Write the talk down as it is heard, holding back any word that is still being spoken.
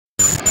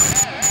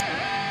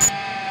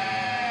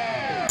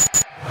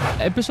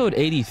episode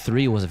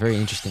 83 was a very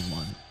interesting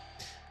one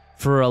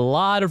for a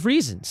lot of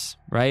reasons,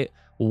 right?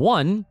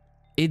 One,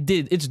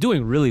 it's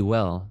doing really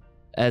well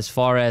as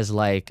far as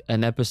like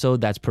an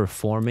episode that's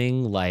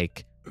performing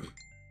like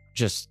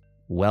just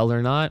well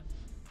or not.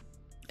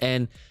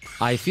 And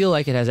I feel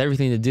like it has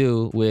everything to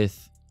do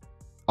with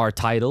our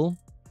title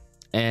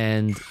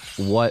and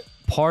what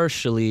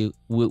partially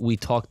we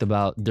talked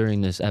about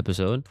during this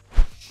episode,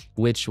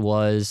 which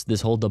was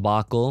this whole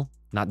debacle.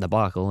 Not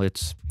debacle,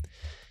 it's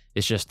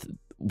just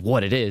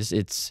what it is.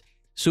 It's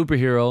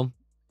superhero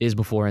is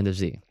before end of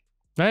Z,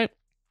 right?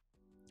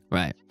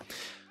 Right.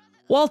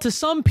 Well, to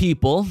some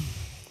people,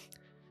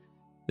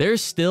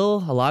 there's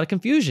still a lot of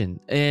confusion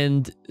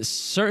and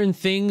certain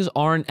things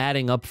aren't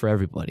adding up for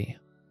everybody.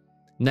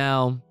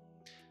 Now,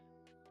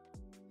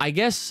 I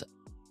guess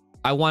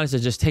I wanted to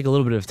just take a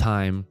little bit of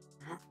time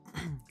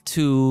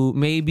to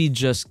maybe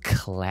just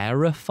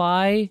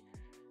clarify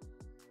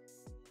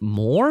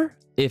more,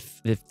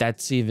 if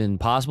that's even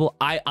possible.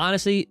 I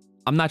honestly,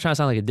 I'm not trying to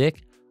sound like a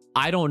dick.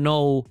 I don't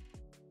know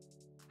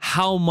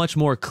how much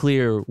more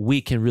clear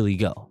we can really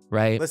go,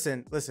 right?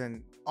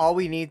 Listen. All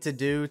we need to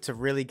do to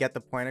really get the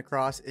point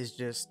across is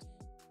just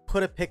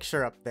put a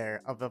picture up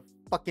there of a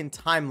fucking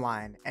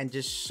timeline and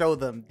just show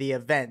them the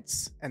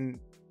events and,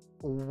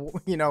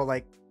 you know,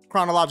 like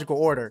chronological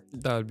order.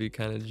 That would be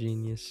kind of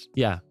genius.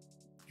 Yeah.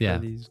 Yeah.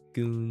 These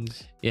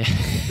goons. Yeah.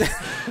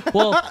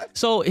 Well,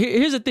 so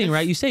here's the thing,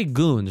 right? You say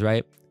goons,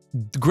 right?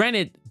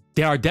 Granted,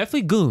 there are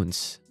definitely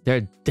goons. There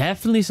are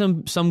definitely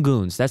some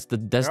goons. That's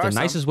the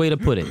nicest way to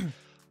put it.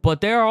 But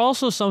there are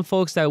also some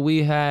folks that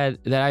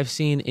I've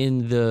seen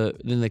in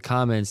the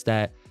comments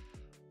that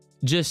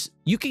just,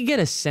 you can get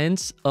a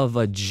sense of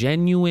a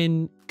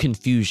genuine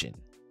confusion,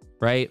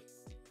 right?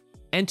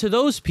 And to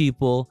those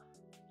people,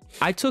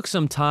 I took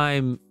some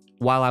time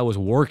while I was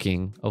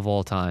working, of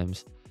all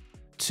times,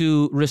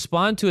 to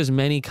respond to as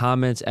many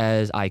comments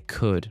as I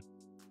could.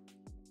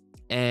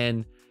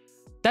 And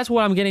that's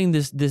what I'm getting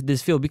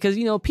this feel, because,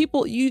 you know,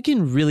 people, you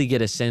can really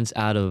get a sense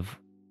out of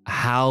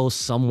how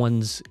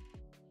someone's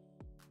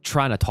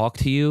trying to talk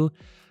to you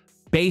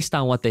based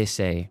on what they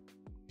say.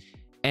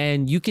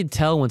 And you can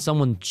tell when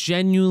someone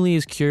genuinely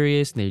is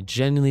curious and they're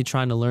genuinely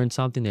trying to learn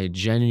something, they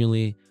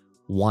genuinely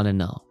want to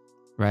know,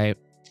 right?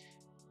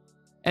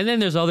 And then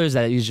there's others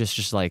that you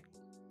just like,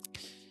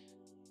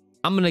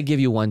 I'm gonna give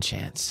you one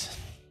chance.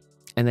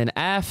 And then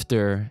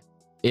after,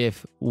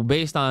 if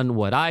based on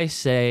what I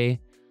say,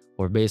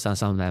 or based on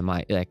something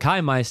that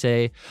Kai might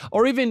say,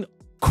 or even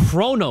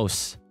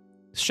Kronos,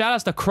 shout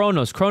outs to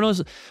Kronos.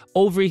 Kronos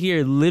over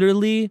here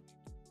literally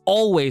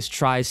always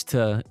tries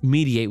to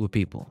mediate with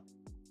people.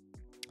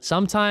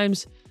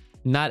 Sometimes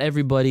not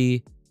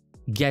everybody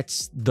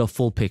gets the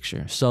full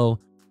picture. So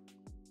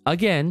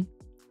again,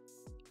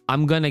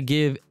 I'm gonna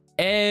give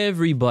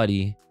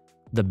everybody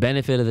the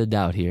benefit of the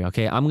doubt here,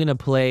 okay? I'm gonna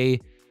play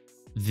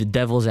the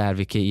devil's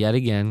advocate yet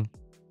again.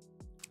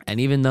 And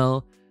even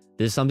though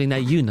this is something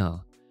that you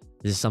know,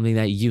 this is something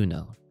that you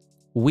know,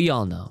 we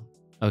all know,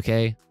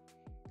 okay?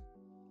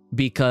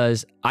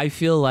 Because I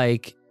feel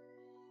like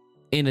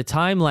in a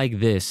time like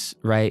this,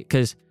 right?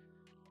 Because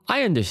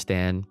I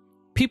understand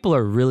people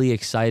are really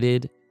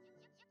excited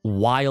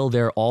while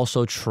they're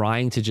also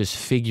trying to just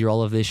figure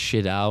all of this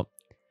shit out.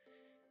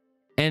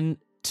 And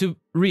to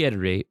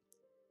reiterate,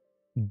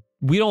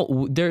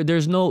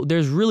 there's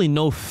really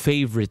no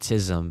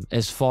favoritism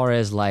as far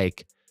as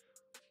like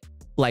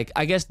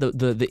I guess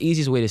the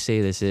easiest way to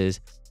say this is,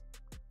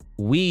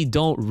 we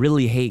don't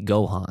really hate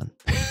Gohan.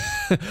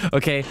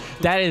 Okay,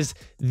 that is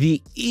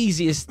the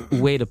easiest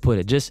way to put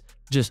it. Just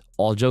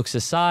all jokes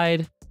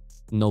aside,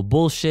 no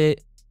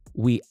bullshit,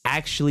 we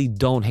actually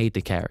don't hate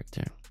the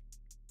character.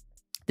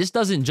 This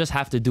doesn't just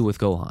have to do with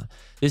Gohan.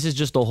 This is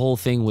just the whole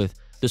thing with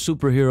the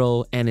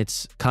superhero and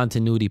its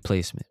continuity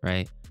placement,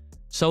 right?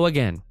 So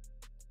again,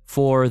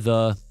 for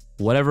the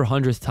whatever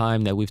 100th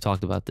time that we've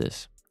talked about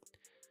this,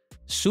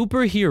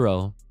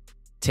 superhero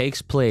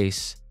takes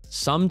place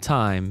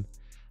sometime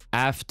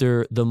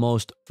after the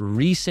most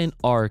recent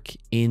arc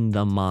in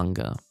the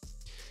manga.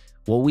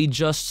 What we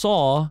just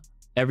saw,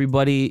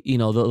 everybody, you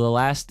know, the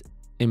last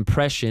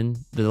impression,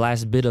 the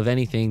last bit of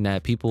anything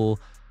that people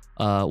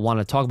want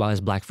to talk about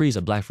is Black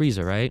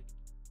Frieza, right?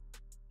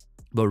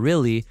 But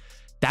really,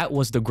 that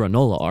was the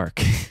granola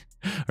arc,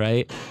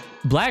 right?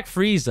 Black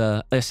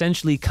Frieza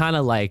essentially kind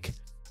of like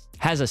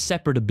has a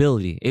separate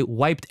ability. It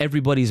wiped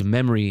everybody's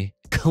memory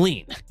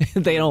clean.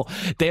 they don't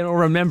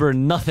remember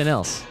nothing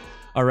else,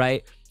 all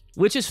right?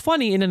 Which is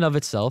funny in and of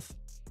itself.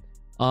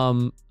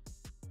 But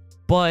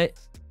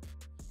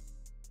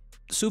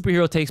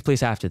superhero takes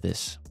place after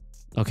this,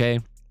 okay?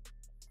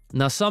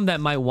 Now, some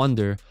that might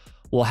wonder,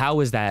 well,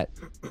 how is that,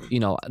 you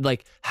know,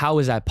 like, how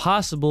is that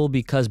possible?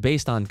 Because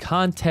based on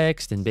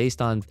context and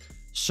based on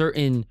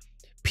certain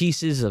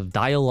pieces of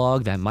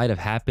dialogue that might have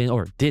happened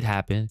or did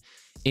happen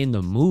in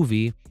the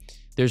movie,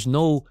 there's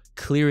no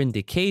clear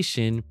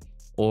indication,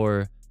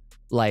 or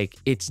like,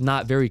 it's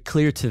not very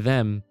clear to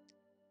them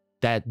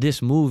that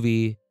this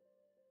movie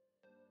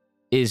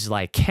is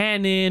like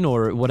canon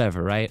or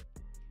whatever, right?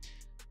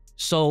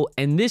 So,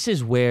 and this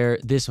is where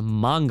this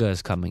manga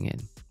is coming in,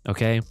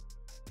 okay?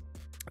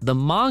 The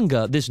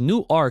manga, this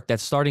new arc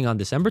that's starting on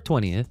December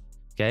 20th,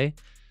 okay,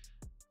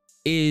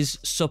 is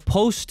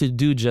supposed to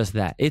do just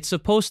that. It's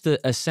supposed to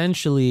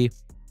essentially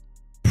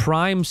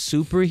prime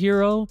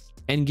superhero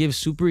and give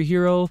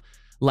superhero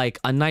like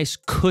a nice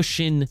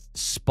cushion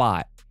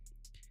spot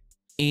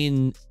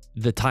in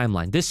the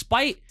timeline.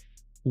 Despite,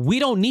 we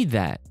don't need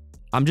that.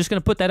 I'm just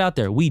going to put that out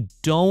there. We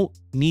don't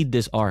need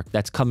this arc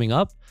that's coming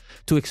up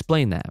to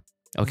explain that,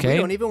 okay? We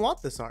don't even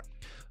want this arc.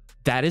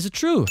 That is the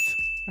truth.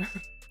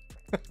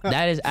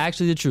 That is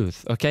actually the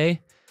truth,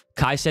 okay?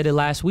 Kai said it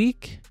last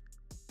week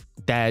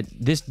that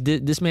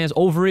this man's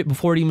over it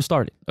before it even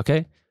started,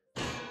 okay?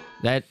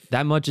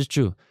 That much is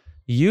true.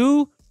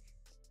 I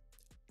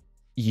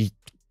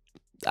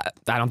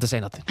don't have to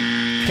say nothing,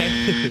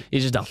 okay? You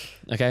just don't,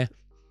 okay?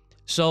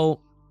 So,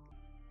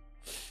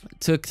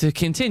 to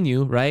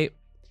continue, right?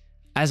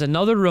 As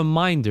another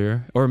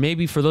reminder, or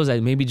maybe for those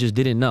that maybe just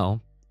didn't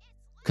know,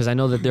 because I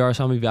know that there are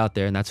some of you out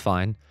there, and that's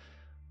fine.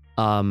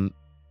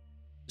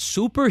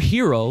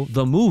 Superhero,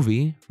 the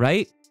movie,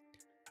 right,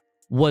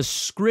 was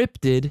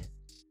scripted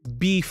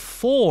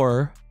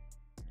before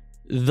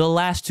the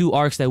last two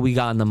arcs that we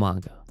got in the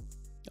manga.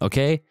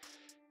 Okay?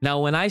 Now,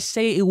 when I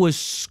say it was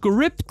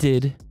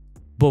scripted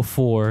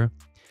before,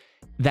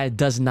 that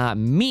does not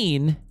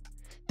mean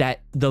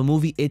that the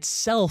movie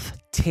itself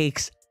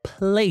takes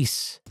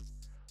place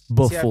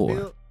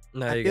before.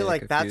 Now I you're feel gonna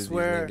like that's confuse these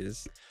where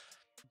niggas.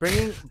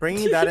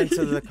 bringing that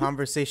into the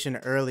conversation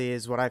early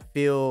is what I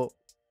feel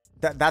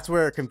that's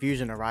where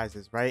confusion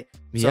arises, right?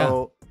 Yeah.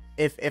 So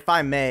if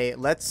I may,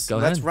 let's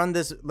run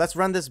this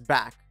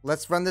back.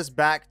 Let's run this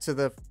back to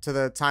the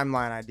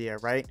timeline idea,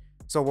 right?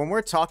 So when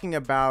we're talking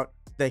about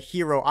the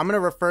hero, I'm gonna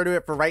refer to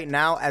it for right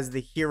now as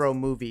the hero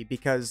movie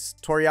because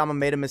Toriyama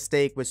made a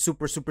mistake with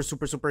super.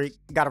 You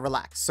gotta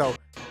relax. So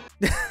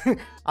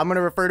I'm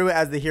gonna refer to it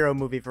as the hero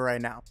movie for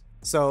right now.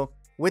 So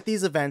with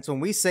these events,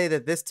 when we say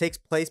that this takes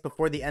place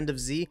before the end of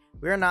Z,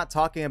 we are not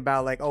talking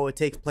about like, oh, it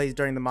takes place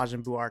during the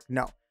Majin Buu arc.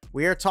 No,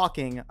 we are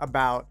talking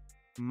about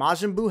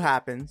Majin Buu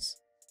happens,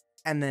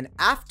 and then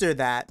after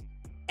that,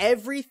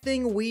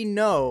 everything we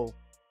know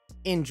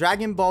in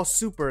Dragon Ball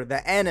Super,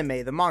 the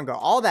anime, the manga,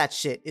 all that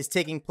shit is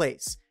taking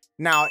place.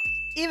 Now,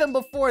 even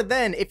before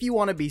then, if you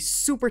want to be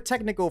super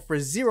technical for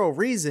zero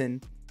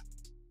reason,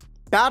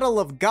 Battle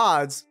of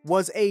Gods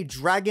was a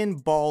Dragon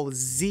Ball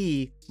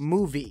Z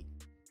movie.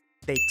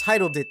 They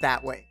titled it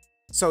that way.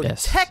 So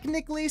Yes.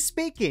 technically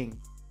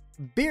speaking,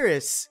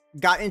 Beerus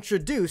got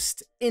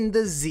introduced in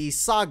the Z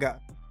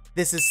saga.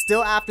 This is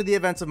still after the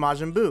events of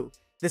Majin Buu.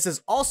 This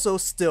is also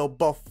still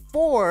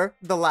before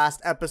the last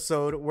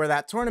episode where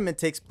that tournament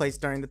takes place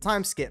during the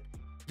time skip.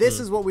 This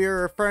is what we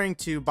are referring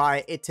to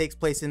by it takes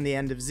place in the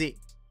end of Z,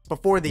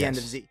 before the end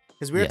of Z.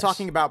 Because we were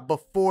talking about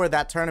before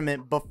that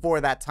tournament,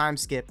 before that time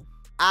skip,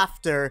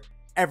 after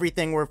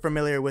everything we're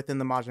familiar with in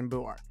the Majin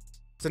Buu arc.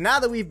 So now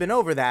that we've been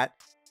over that,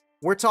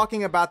 we're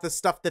talking about the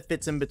stuff that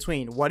fits in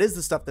between. What is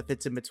the stuff that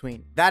fits in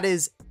between? That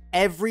is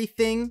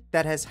everything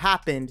that has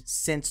happened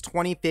since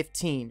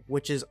 2015,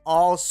 which is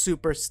all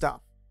super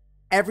stuff.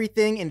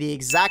 Everything in the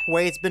exact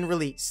way it's been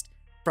released.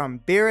 From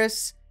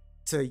Beerus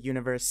to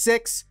Universe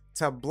 6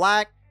 to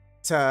Black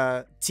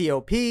to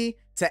TOP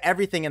to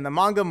everything in the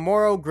manga,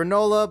 Moro,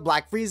 Granola,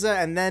 Black Frieza,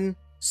 and then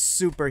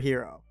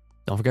Superhero.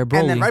 Don't forget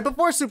Broly. And then right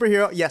before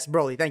Superhero, yes,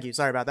 Broly, thank you,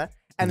 sorry about that.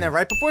 And then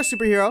right before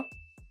Superhero,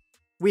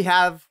 we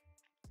have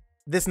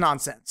this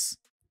nonsense.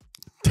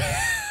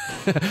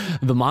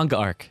 The manga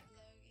arc.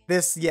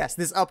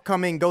 This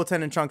upcoming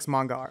Goten and Trunks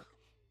manga arc.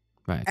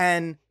 Right.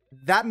 And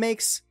that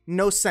makes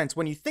no sense.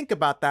 When you think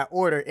about that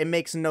order, it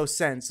makes no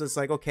sense. It's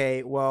like,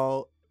 okay,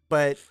 well,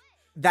 but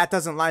that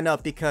doesn't line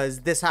up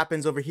because this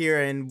happens over here,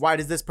 and why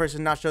does this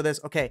person not show this?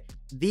 Okay,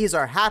 these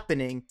are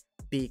happening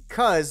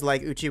because,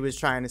 like Uchi was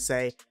trying to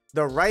say,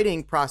 the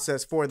writing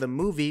process for the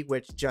movie,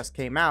 which just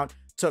came out,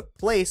 took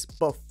place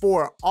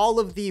before all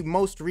of the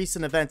most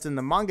recent events in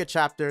the manga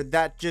chapter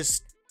that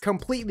just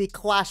completely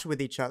clash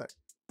with each other.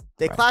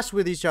 They clashed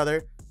with each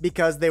other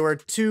because they were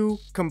two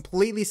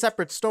completely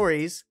separate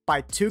stories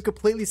by two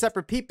completely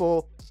separate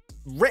people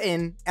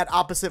written at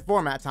opposite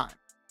format time.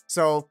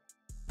 So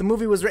the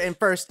movie was written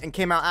first and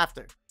came out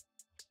after.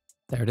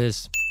 There it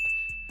is.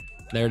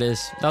 There it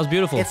is. That was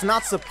beautiful. It's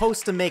not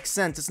supposed to make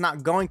sense. It's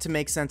not going to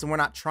make sense, and we're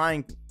not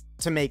trying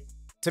to make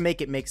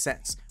it make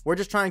sense. We're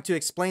just trying to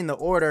explain the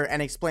order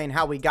and explain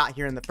how we got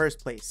here in the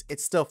first place.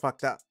 It's still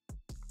fucked up.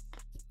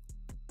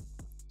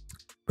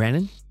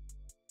 Brandon?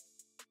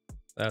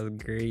 That was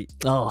great.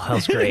 Oh, that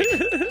was great.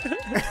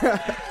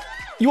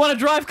 You want to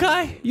drive,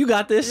 Kai? You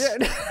got this.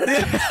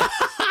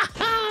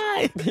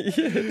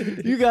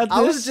 You got this.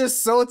 I was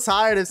just so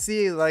tired of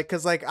seeing, like,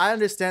 because, like, I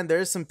understand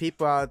there's some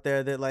people out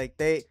there that, like,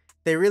 they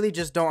really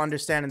just don't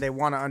understand and they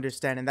want to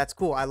understand, and that's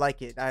cool. I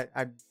like it.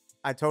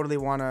 I totally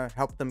want to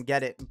help them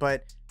get it.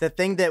 But the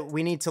thing that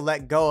we need to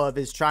let go of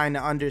is trying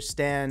to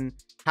understand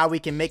how we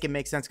can make it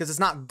make sense, because it's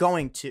not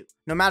going to.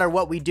 No matter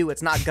what we do,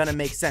 it's not going to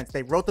make sense.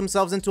 They wrote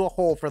themselves into a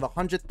hole for the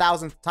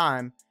 100,000th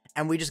time,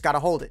 and we just got to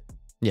hold it.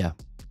 Yeah.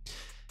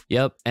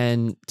 Yep.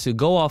 And to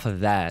go off of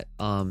that,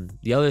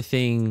 the other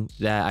thing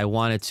that I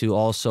wanted to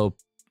also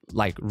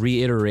like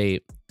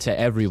reiterate to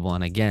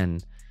everyone again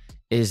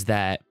is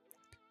that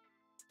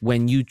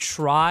when you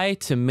try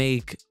to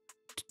make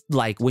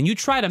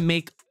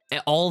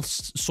all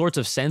sorts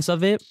of sense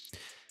of it,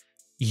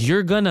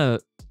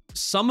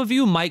 some of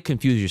you might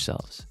confuse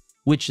yourselves,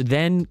 which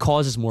then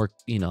causes more,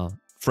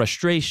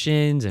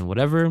 frustrations and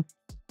whatever.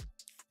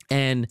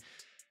 And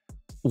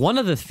one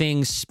of the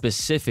things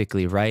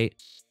specifically, right,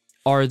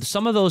 are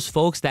some of those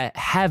folks that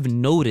have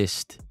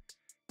noticed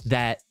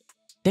that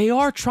they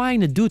are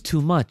trying to do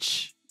too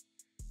much.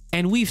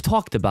 And we've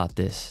talked about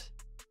this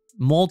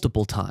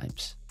multiple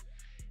times.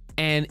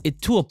 And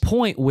it to a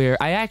point where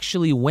I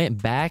actually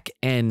went back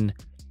and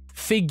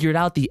figured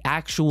out the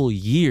actual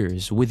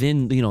years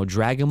within,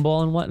 Dragon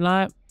Ball and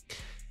whatnot.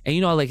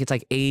 And, like, it's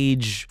like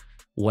age,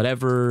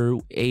 whatever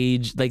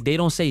age, like they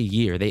don't say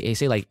year. They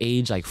say like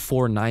age, like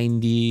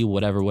 490,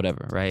 whatever,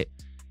 right?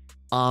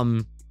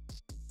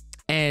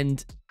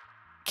 And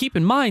keep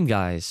in mind,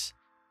 guys,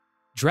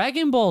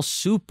 Dragon Ball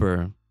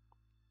Super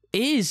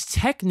is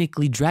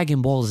technically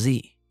Dragon Ball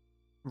Z.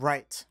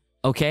 Right.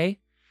 Okay?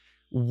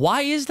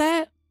 Why is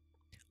that?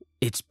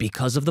 It's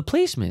because of the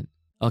placement.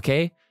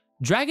 Okay?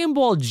 Dragon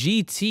Ball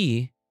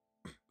GT,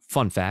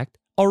 fun fact,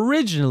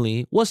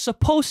 originally was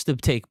supposed to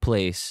take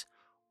place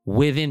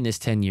within this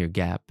 10-year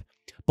gap.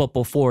 But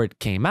before it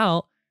came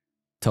out,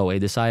 Toei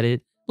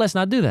decided, let's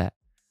not do that.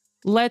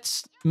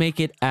 Let's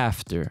make it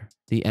after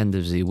the end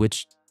of Z,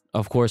 which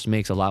of course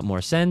makes a lot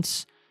more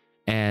sense.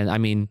 And I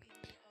mean,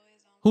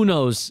 who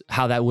knows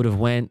how that would have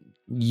went.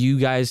 You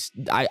guys,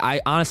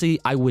 I honestly,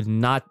 I would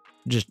not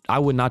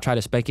try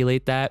to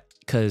speculate that,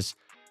 because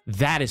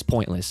that is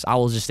pointless. I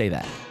will just say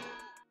that.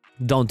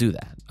 Don't do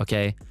that,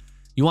 okay?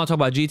 You want to talk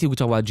about GT, we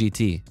talk about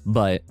GT,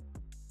 but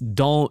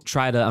don't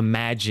try to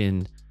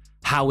imagine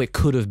how it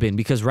could have been,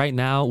 because right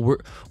now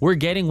we're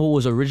getting what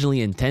was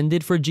originally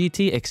intended for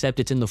GT, except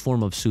it's in the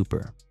form of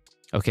Super,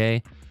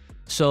 okay?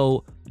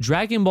 So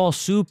Dragon Ball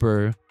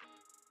Super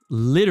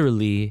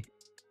literally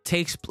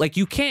takes, like,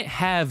 you can't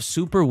have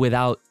Super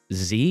without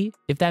Z,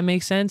 if that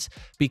makes sense,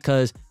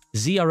 because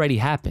Z already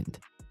happened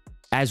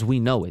as we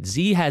know it.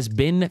 Z has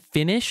been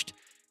finished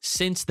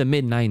since the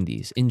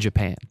mid-90s in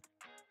Japan.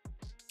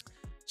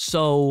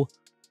 So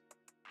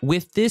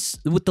with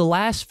the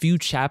last few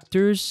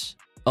chapters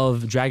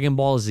of Dragon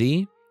Ball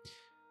Z,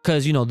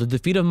 because, the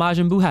defeat of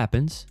Majin Buu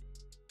happens,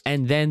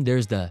 and then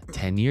there's the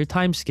 10-year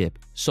time skip.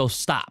 So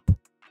stop.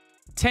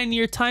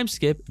 10-year time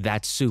skip,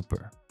 that's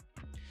Super.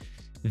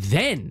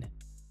 Then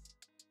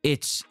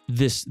it's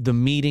the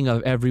meeting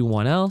of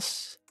everyone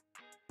else.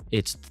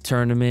 It's the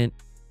tournament.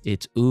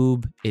 It's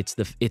Oob. It's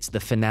the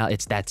finale.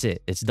 That's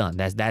it. It's done.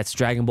 That's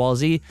Dragon Ball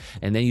Z.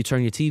 And then you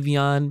turn your TV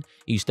on.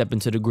 You step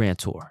into the Grand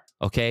Tour.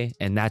 Okay,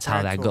 and that's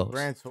how that goes.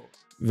 Grand Tour.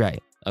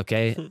 Right.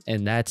 Okay,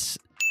 and that's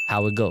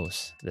how it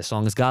goes. The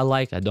song is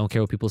godlike. I don't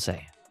care what people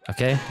say.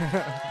 Okay,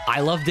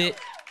 I loved it.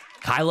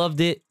 Kai loved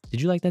it.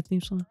 Did you like that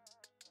theme song?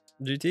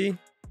 GT.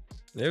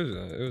 It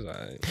was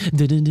alright.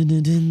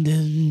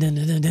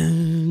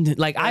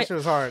 Like, That shit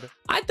was hard.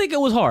 I think it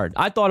was hard.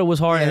 I thought it was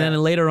hard, and then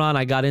later on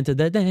I got into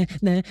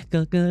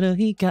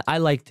the. I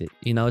liked it.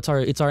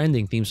 It's our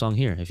ending theme song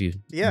here. If you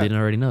didn't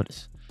already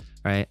notice,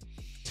 right?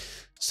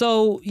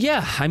 So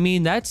yeah, I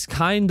mean, that's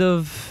kind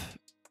of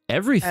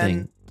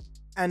everything.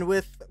 And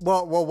with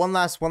one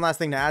last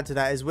thing to add to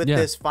that is with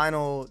this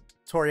final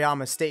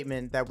Toriyama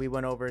statement that we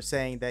went over,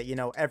 saying that,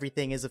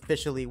 everything is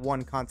officially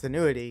one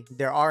continuity.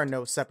 There are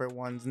no separate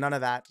ones, none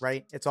of that,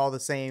 right? It's all the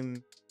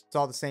same. It's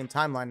all the same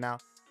timeline now.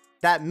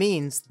 That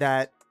means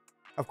that,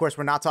 of course,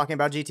 we're not talking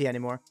about GT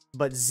anymore,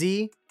 but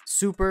Z,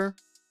 Super,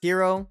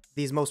 Hero,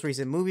 these most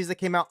recent movies that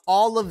came out,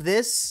 all of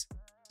this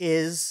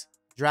is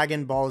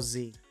Dragon Ball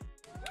Z.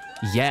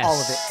 Yes.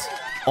 All of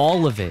it.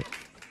 All of it.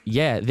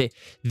 Yeah,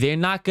 you're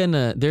not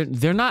gonna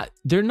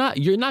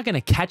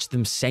catch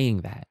them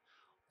saying that.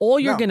 All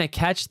you're gonna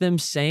catch them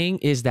saying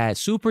is that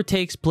Super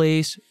takes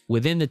place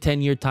within the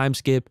 10-year time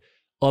skip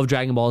of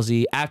Dragon Ball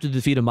Z after the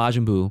defeat of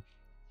Majin Buu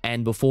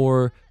and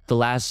before the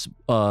last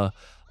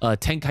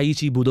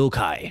Tenkaichi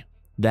Budokai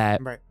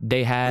that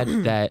they had,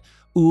 that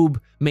Oob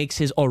makes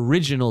his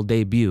original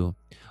debut.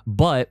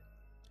 But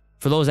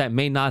for those that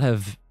may not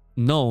have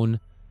known,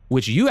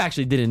 which you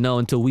actually didn't know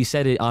until we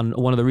said it on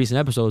one of the recent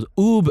episodes,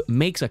 Oob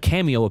makes a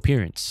cameo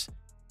appearance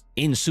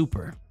in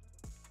Super.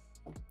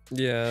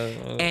 Yeah.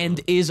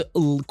 And is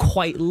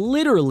quite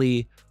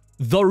literally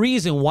the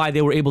reason why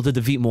they were able to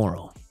defeat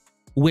Moro,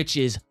 which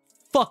is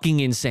fucking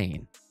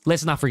insane.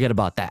 Let's not forget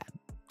about that,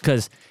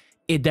 because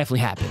it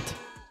definitely happened.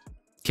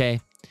 Okay?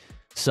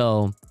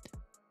 So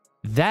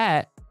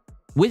that,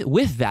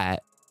 with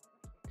that,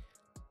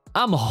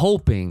 I'm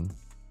hoping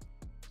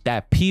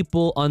that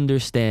people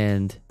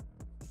understand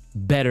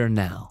better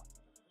now.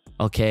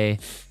 Okay?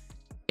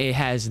 It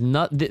has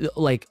not,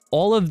 like,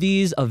 all of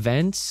these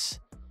events,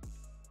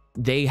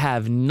 they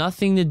have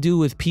nothing to do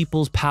with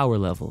people's power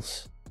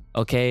levels.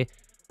 Okay?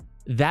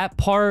 That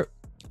part,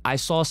 I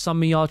saw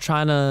some of y'all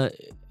trying to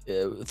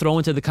throw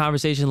into the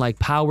conversation, like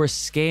power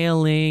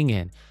scaling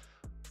and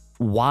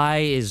why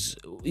is,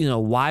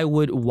 why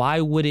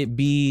would it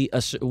be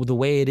the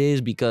way it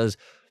is? Because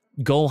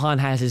Gohan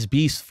has his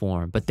beast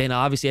form, but then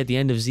obviously at the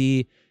end of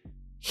Z,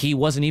 he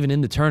wasn't even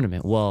in the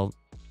tournament. Well,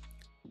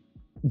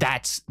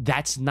 that's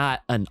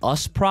not an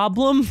us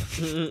problem.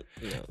 No.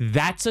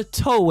 That's a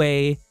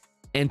Toei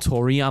and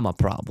Toriyama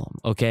problem,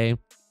 okay?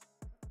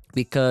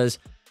 Because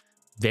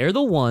they're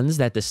the ones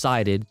that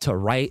decided to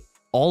write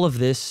all of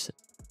this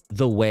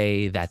the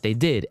way that they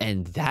did.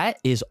 And that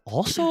is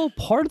also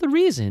part of the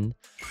reason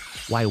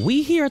why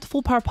we here at the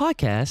Full Power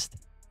Podcast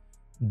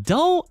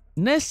don't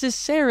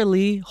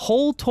necessarily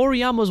hold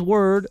Toriyama's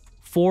word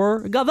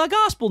for the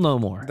gospel no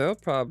more. They'll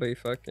probably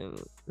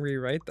fucking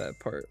rewrite that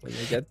part when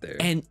they get there.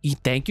 And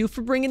thank you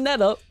for bringing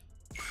that up,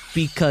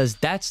 because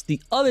that's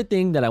the other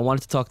thing that I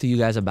wanted to talk to you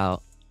guys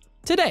about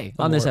today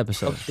on this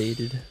episode.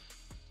 Updated.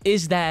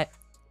 Is that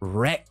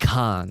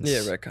retcons.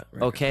 Yeah, retcon.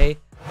 Okay?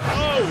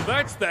 Oh,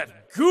 that's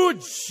that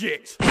good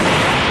shit.